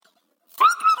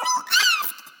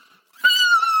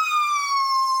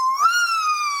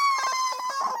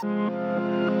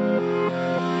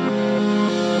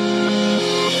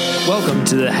Welcome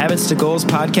to the Habits to Goals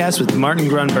podcast with Martin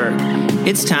Grunberg.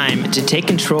 It's time to take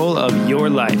control of your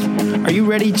life. Are you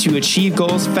ready to achieve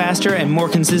goals faster and more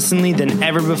consistently than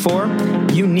ever before?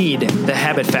 You need the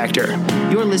Habit Factor.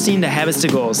 You're listening to Habits to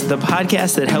Goals, the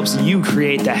podcast that helps you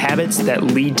create the habits that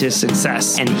lead to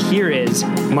success. And here is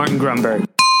Martin Grunberg.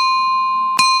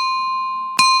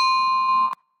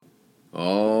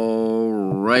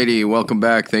 Alrighty, welcome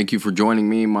back. Thank you for joining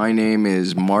me. My name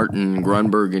is Martin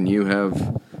Grunberg, and you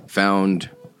have found,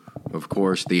 of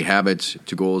course, the Habits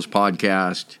to Goals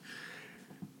podcast.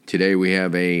 Today we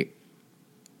have a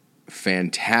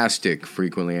fantastic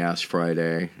Frequently Asked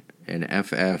Friday, an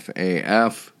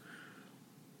FFAF,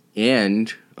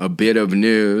 and a bit of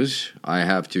news I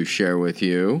have to share with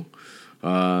you.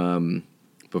 But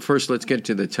first, let's get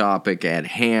to the topic at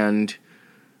hand.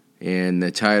 And the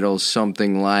title's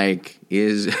something like,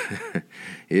 Is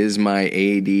my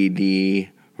ADD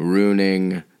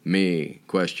ruining me? ?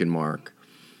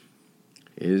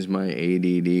 Is my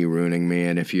ADD ruining me?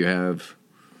 And if you have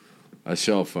a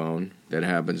cell phone that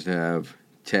happens to have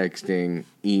texting,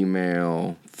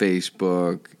 email,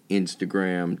 Facebook,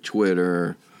 Instagram,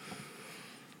 Twitter,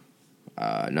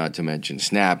 not to mention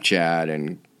Snapchat,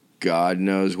 and God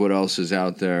knows what else is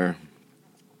out there,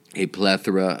 a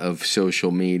plethora of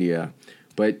social media.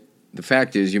 But the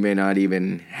fact is, you may not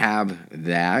even have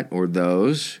that or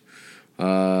those,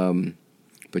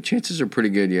 but chances are pretty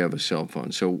good you have a cell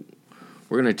phone. So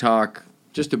we're going to talk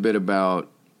just a bit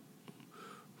about,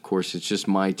 of course, it's just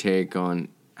my take on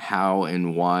how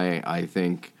and why I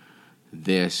think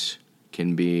this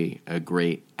can be a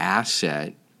great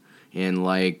asset. And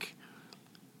like,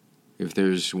 if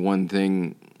there's one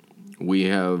thing we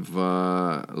have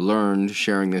learned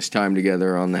sharing this time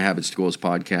together on the Habits to Goals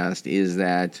podcast is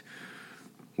that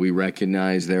we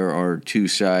recognize there are two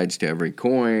sides to every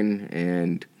coin,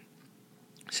 and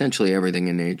essentially everything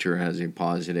in nature has a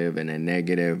positive and a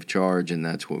negative charge, and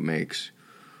that's what makes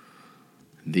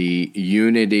the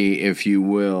unity, if you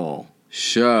will.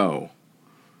 So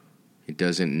it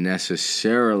doesn't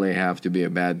necessarily have to be a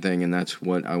bad thing, and that's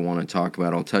what I want to talk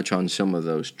about. I'll touch on some of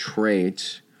those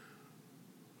traits.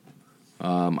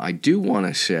 I do want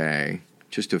to say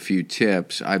just a few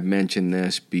tips. I've mentioned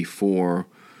this before.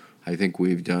 I think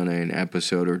we've done an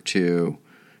episode or two,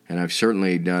 and I've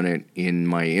certainly done it in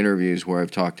my interviews where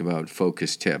I've talked about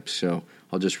focus tips. So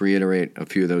I'll just reiterate a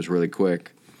few of those really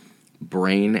quick.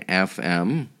 Brain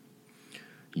FM,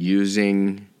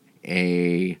 using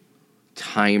a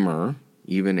timer,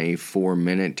 even a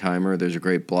 4-minute timer. There's a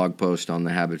great blog post on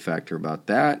the Habit Factor about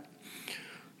that.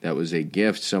 That was a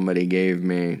gift somebody gave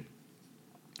me.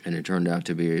 And it turned out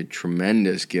to be a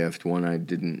tremendous gift.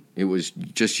 It was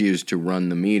just used to run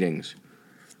the meetings.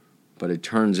 But it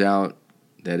turns out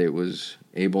that it was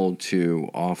able to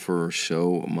offer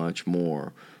so much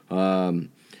more.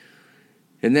 And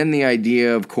then the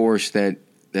idea, of course,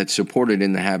 that's supported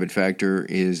in the Habit Factor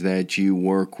is that you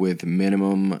work with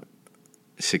minimum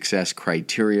success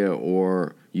criteria,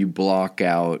 or you block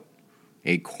out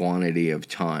a quantity of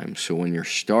time. So when you're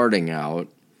starting out,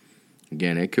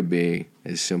 again, it could be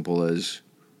as simple as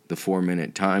the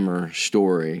 4-minute timer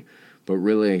story, but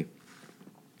really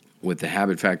with the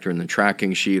Habit Factor and the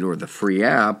tracking sheet or the free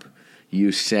app,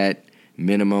 you set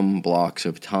minimum blocks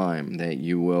of time that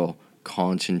you will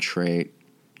concentrate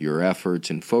your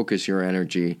efforts and focus your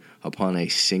energy upon a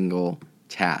single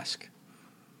task.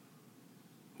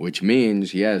 Which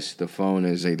means, yes, the phone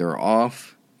is either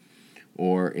off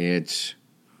or it's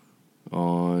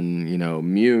on,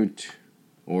 mute,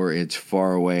 or it's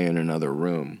far away in another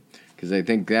room. Because I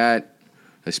think that,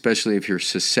 especially if you're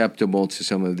susceptible to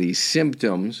some of these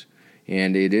symptoms,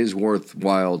 and it is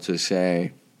worthwhile to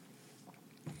say,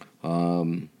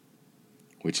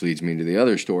 which leads me to the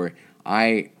other story,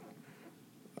 I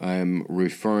am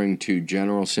referring to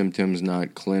general symptoms, not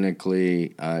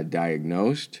clinically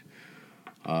diagnosed.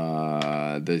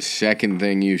 The second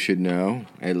thing you should know,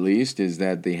 at least, is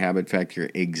that the Habit Factor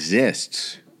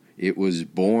exists. It was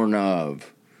born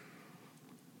of,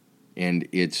 and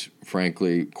it's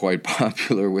frankly quite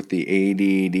popular with the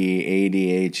ADD,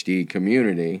 ADHD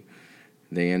community.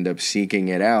 They end up seeking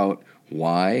it out.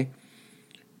 Why?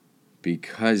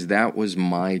 Because that was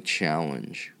my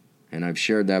challenge. And I've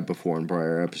shared that before in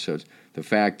prior episodes. The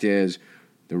fact is,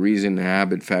 the reason the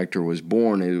Habit Factor was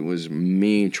born, it was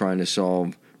me trying to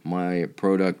solve my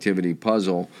productivity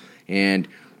puzzle and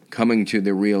coming to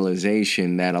the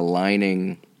realization that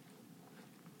aligning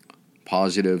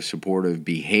positive, supportive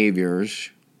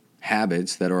behaviors,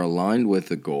 habits that are aligned with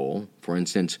the goal. For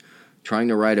instance, trying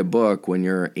to write a book when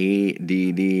you're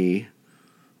ADD,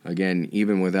 again,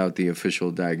 even without the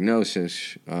official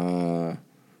diagnosis,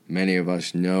 many of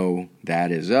us know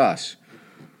that is us.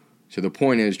 So the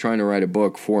point is, trying to write a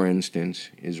book, for instance,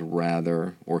 is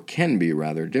rather, or can be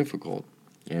rather difficult.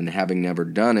 And having never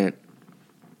done it,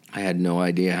 I had no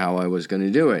idea how I was going to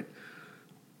do it.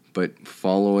 But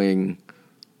following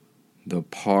the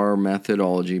PAR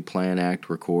methodology, plan, act,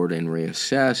 record, and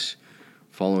reassess,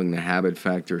 following the habit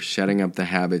factor, setting up the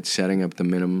habits, setting up the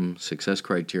minimum success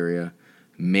criteria,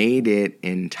 made it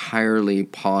entirely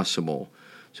possible.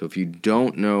 So if you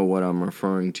don't know what I'm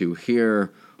referring to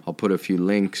here, I'll put a few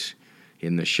links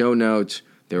in the show notes.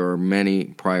 There are many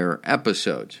prior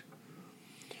episodes.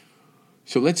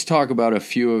 So let's talk about a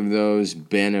few of those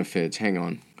benefits. Hang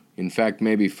on. In fact,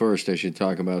 maybe first I should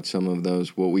talk about some of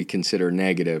those, what we consider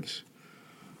negatives.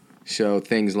 So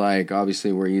things like,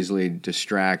 obviously, we're easily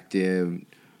distracted,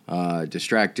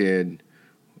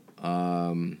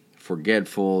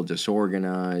 forgetful,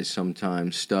 disorganized,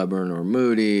 sometimes stubborn or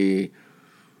moody,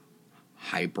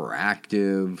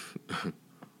 hyperactive,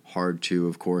 hard to,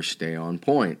 of course, stay on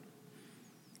point.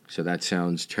 So that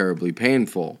sounds terribly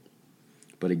painful.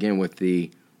 But again, with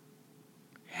the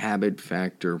habit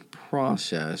factor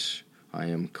process, I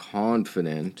am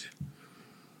confident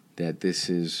that this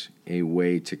is a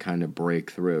way to kind of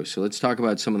break through. So let's talk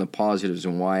about some of the positives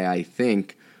and why I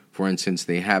think, for instance,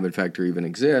 the habit factor even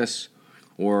exists,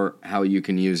 or how you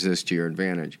can use this to your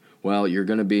advantage. Well, you're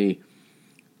going to be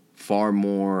far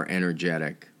more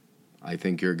energetic. I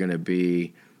think you're going to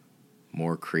be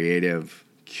more creative,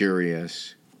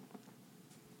 curious,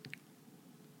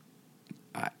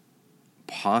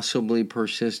 possibly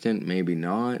persistent, maybe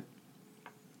not,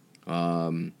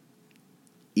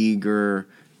 eager,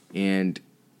 and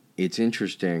it's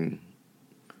interesting.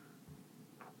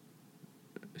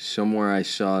 Somewhere I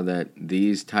saw that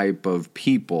these type of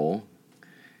people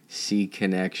see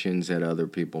connections that other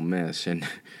people miss, and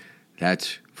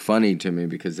that's funny to me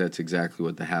because that's exactly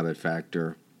what the habit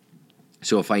factor.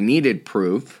 So if I needed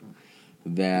proof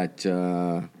that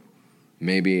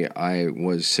maybe I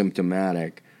was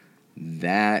symptomatic,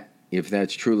 that if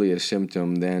that's truly a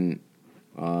symptom, then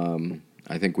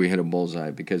I think we hit a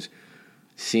bullseye, because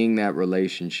seeing that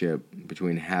relationship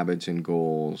between habits and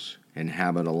goals and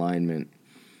habit alignment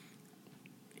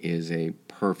is a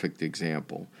perfect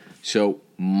example. So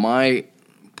my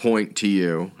point to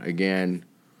you, again,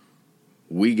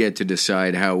 we get to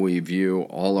decide how we view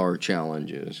all our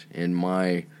challenges. And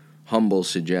my humble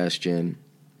suggestion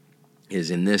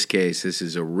is, in this case, this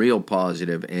is a real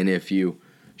positive. And if you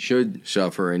should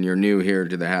suffer and you're new here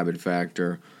to the Habit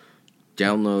Factor,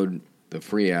 download the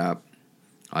free app,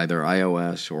 either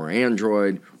iOS or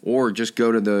Android, or just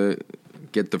go to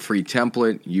get the free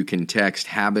template. You can text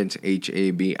HABITS,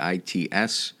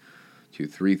 HABITS, to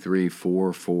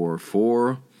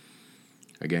 33444.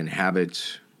 Again,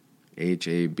 HABITS,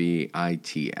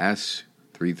 HABITS,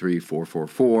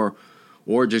 33444,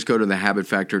 or just go to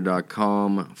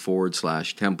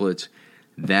thehabitfactor.com/templates.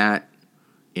 That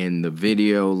in the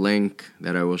video link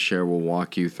that I will share will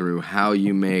walk you through how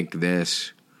you make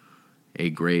this a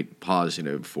great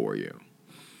positive for you.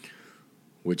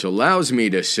 Which allows me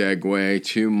to segue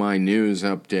to my news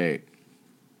update.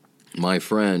 My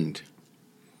friend,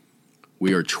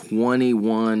 we are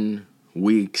 21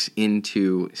 weeks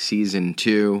into Season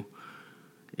 2.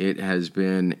 It has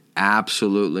been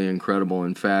absolutely incredible.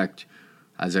 In fact,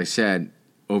 as I said,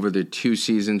 over the 2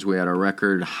 seasons, we had a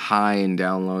record high in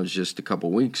downloads just a couple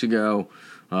weeks ago.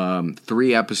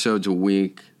 3 episodes a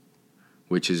week,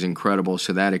 which is incredible.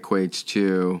 So that equates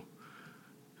to,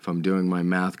 if I'm doing my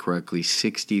math correctly,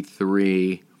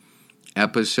 63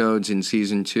 episodes in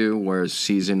Season 2, whereas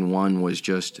Season 1 was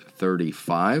just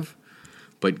 35.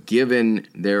 But given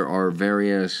there are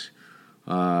various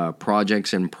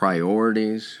projects and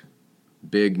priorities,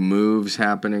 big moves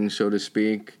happening, so to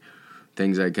speak,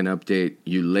 things I can update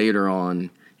you later on,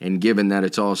 and given that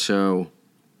it's also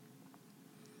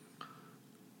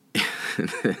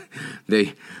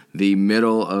the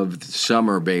middle of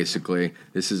summer, basically,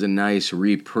 this is a nice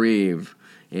reprieve,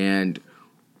 and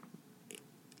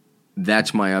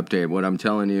that's my update. What I'm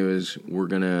telling you is we're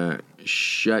going to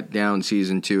shut down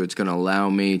Season 2. It's going to allow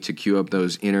me to queue up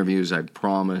those interviews I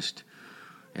promised,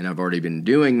 and I've already been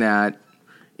doing that.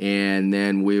 And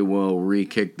then we will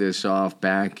re-kick this off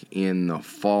back in the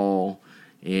fall.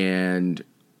 And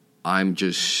I'm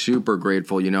just super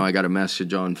grateful. You know, I got a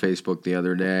message on Facebook the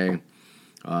other day.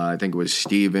 I think it was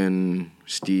Steven.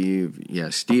 He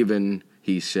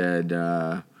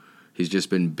said he's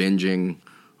just been binging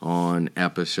on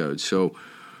episodes. So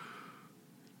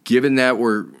given that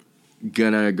we're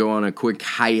going to go on a quick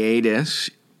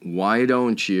hiatus, why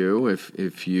don't you,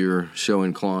 if you're so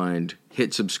inclined,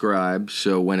 hit subscribe,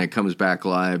 so when it comes back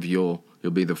live, you'll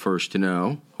You'll be the first to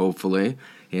know, hopefully.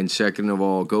 And second of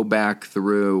all, go back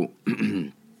through.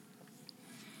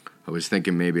 I was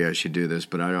thinking maybe I should do this,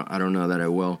 but I don't know that I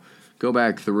will. Go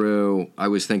back through. I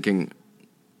was thinking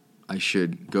I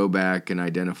should go back and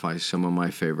identify some of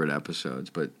my favorite episodes,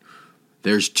 but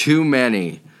there's too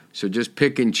many. So just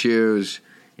pick and choose,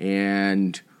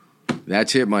 and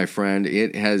that's it, my friend.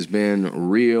 It has been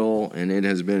real, and it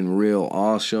has been real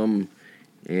awesome,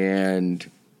 and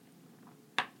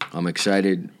I'm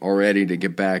excited already to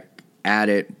get back at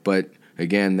it, but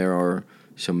again, there are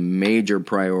some major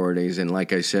priorities, and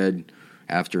like I said,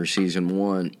 after season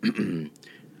 1,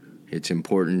 it's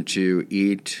important to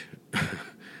eat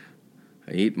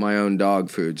my own dog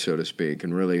food, so to speak,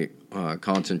 and really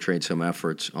concentrate some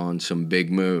efforts on some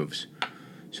big moves.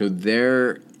 So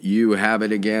there you have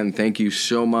it again. Thank you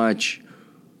so much.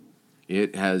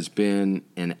 It has been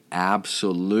an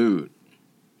absolute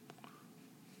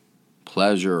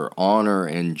pleasure, honor,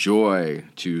 and joy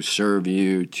to serve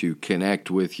you, to connect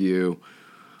with you.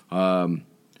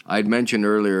 I'd mentioned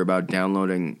earlier about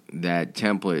downloading that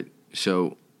template,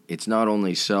 so it's not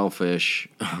only selfish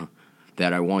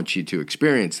that I want you to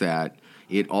experience that,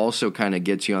 it also kind of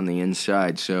gets you on the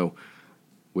inside. So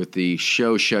with the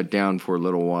show shut down for a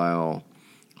little while,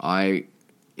 I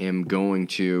am going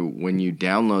to, when you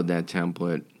download that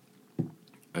template,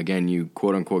 again, you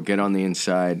quote-unquote get on the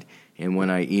inside, and when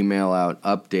I email out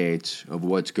updates of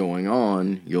what's going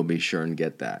on, you'll be sure and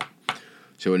get that.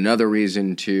 So another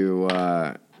reason to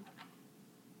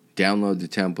download the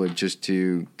template, just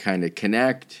to kind of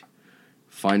connect.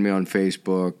 Find me on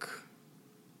Facebook,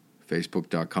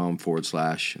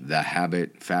 facebook.com/The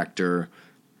Habit Factor,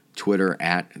 Twitter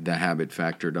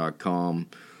 @thehabitfactor.com.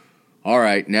 All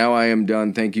right, now I am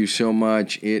done. Thank you so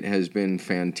much. It has been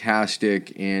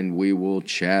fantastic, and we will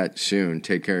chat soon.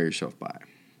 Take care of yourself. Bye.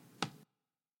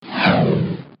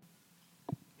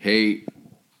 Hey,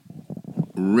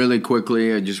 really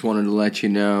quickly, I just wanted to let you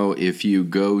know, if you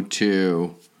go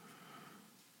to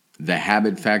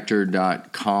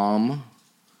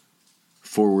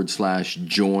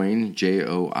thehabitfactor.com/join,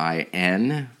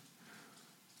 JOIN,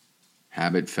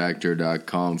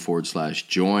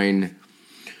 habitfactor.com/join.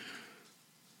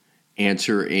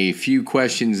 Answer a few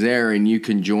questions there, and you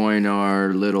can join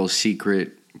our little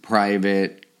secret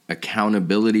private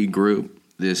accountability group.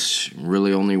 This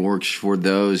really only works for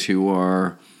those who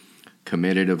are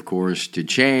committed, of course, to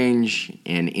change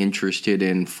and interested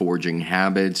in forging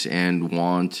habits and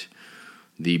want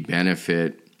the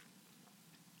benefit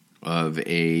of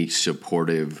a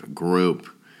supportive group.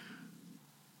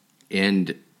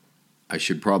 And I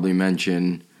should probably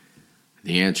mention,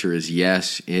 the answer is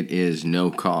yes, it is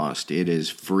no cost. It is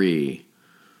free.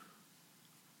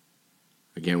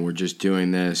 Again, we're just doing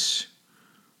this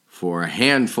for a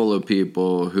handful of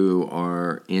people who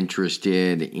are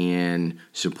interested in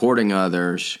supporting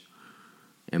others,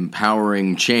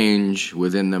 empowering change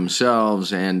within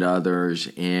themselves and others,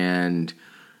 and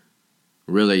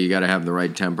really you got to have the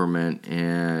right temperament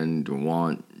and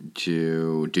want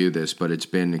to do this. But it's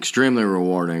been extremely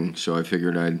rewarding, so I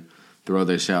figured I'd throw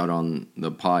this out on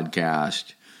the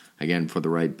podcast, again, for the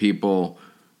right people.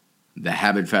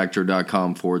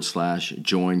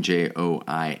 thehabitfactor.com/join,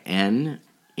 JOIN.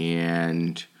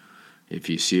 And if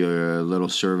you see a little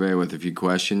survey with a few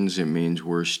questions, it means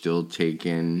we're still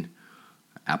taking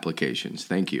applications.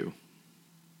 Thank you.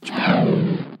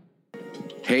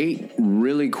 Hey,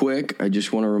 really quick, I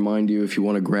just want to remind you, if you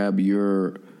want to grab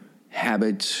your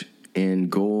habits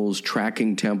and goals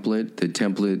tracking template, the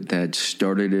template that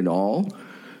started it all,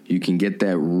 you can get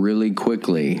that really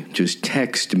quickly. Just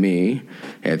text me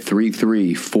at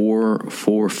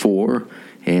 33444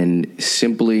 and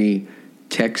simply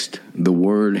text the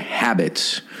word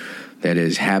habits, that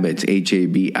is habits,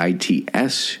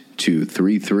 HABITS, to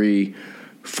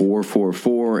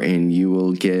 33444, and you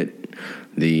will get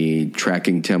the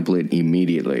tracking template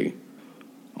immediately.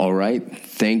 All right,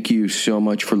 thank you so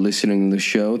much for listening to the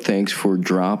show. Thanks for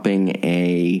dropping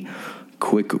a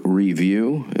quick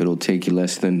review. It'll take you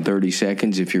less than 30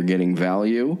 seconds if you're getting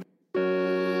value.